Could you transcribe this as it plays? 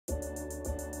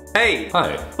Hey!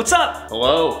 Hi. What's up?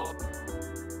 Hello.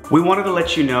 We wanted to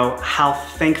let you know how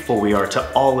thankful we are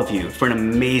to all of you for an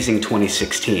amazing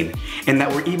 2016, and that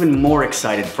we're even more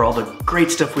excited for all the great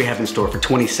stuff we have in store for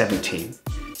 2017.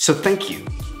 So thank you.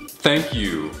 Thank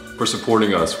you for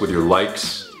supporting us with your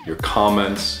likes, your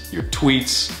comments, your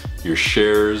tweets, your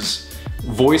shares.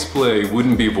 VoicePlay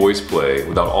wouldn't be VoicePlay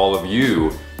without all of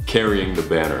you carrying the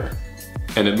banner.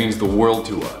 And it means the world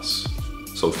to us.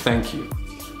 So thank you.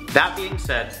 That being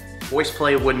said,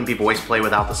 VoicePlay wouldn't be VoicePlay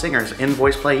without the singers in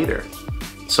VoicePlay either.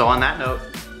 So on that note,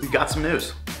 we've got some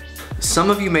news. Some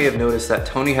of you may have noticed that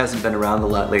Tony hasn't been around a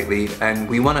lot lately, and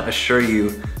we want to assure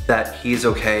you that he's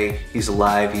okay, he's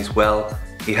alive, he's well,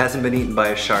 he hasn't been eaten by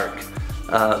a shark.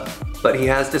 But he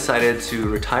has decided to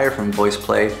retire from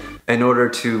VoicePlay in order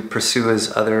to pursue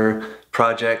his other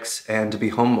projects and to be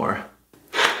home more.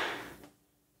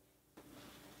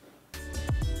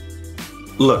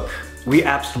 Look, we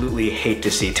absolutely hate to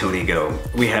see Tony go.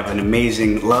 We have an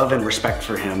amazing love and respect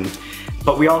for him,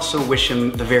 but we also wish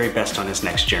him the very best on his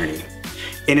next journey.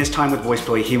 In his time with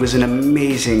VoicePlay, he was an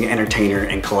amazing entertainer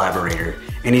and collaborator,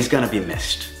 and he's gonna be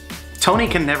missed. Tony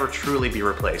can never truly be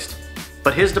replaced,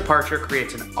 but his departure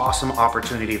creates an awesome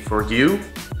opportunity for you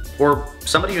or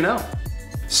somebody you know.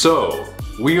 So,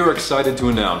 we are excited to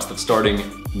announce that starting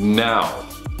now,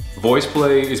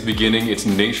 VoicePlay is beginning its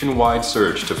nationwide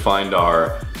search to find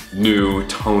our new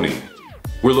Tony.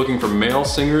 We're looking for male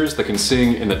singers that can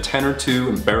sing in the tenor 2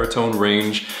 and baritone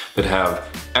range, that have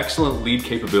excellent lead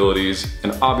capabilities,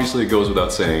 and obviously it goes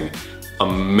without saying,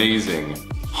 amazing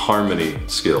harmony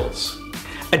skills.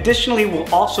 Additionally, we'll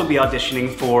also be auditioning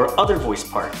for other voice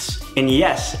parts. And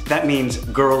yes, that means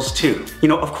girls too. You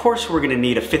know, of course we're gonna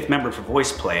need a 5th member for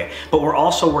VoicePlay, but we're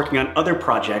also working on other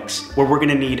projects where we're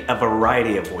gonna need a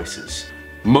variety of voices.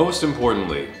 Most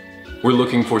importantly, we're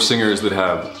looking for singers that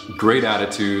have great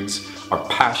attitudes, are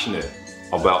passionate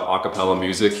about a cappella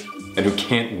music, and who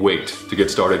can't wait to get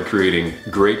started creating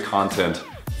great content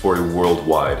for a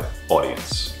worldwide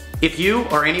audience. If you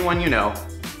or anyone you know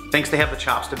thinks they have the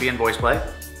chops to be in VoicePlay,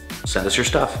 send us your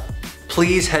stuff.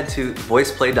 Please head to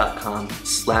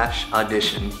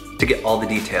voiceplay.com/audition to get all the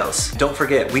details. Don't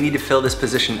forget, we need to fill this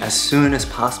position as soon as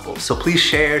possible. So please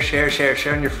share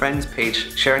on your friend's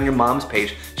page, share on your mom's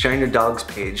page, share on your dog's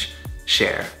page.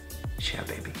 Share,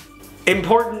 baby.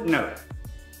 Important note,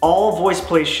 all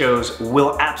VoicePlay shows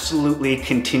will absolutely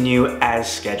continue as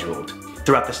scheduled.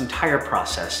 Throughout this entire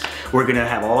process, we're gonna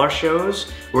have all our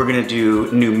shows, we're gonna do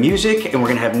new music, and we're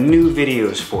gonna have new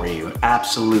videos for you,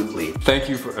 absolutely. Thank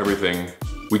you for everything.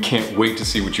 We can't wait to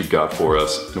see what you've got for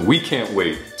us, and we can't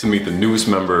wait to meet the newest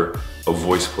member of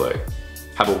VoicePlay.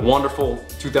 Have a wonderful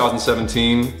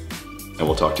 2017, and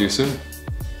we'll talk to you soon.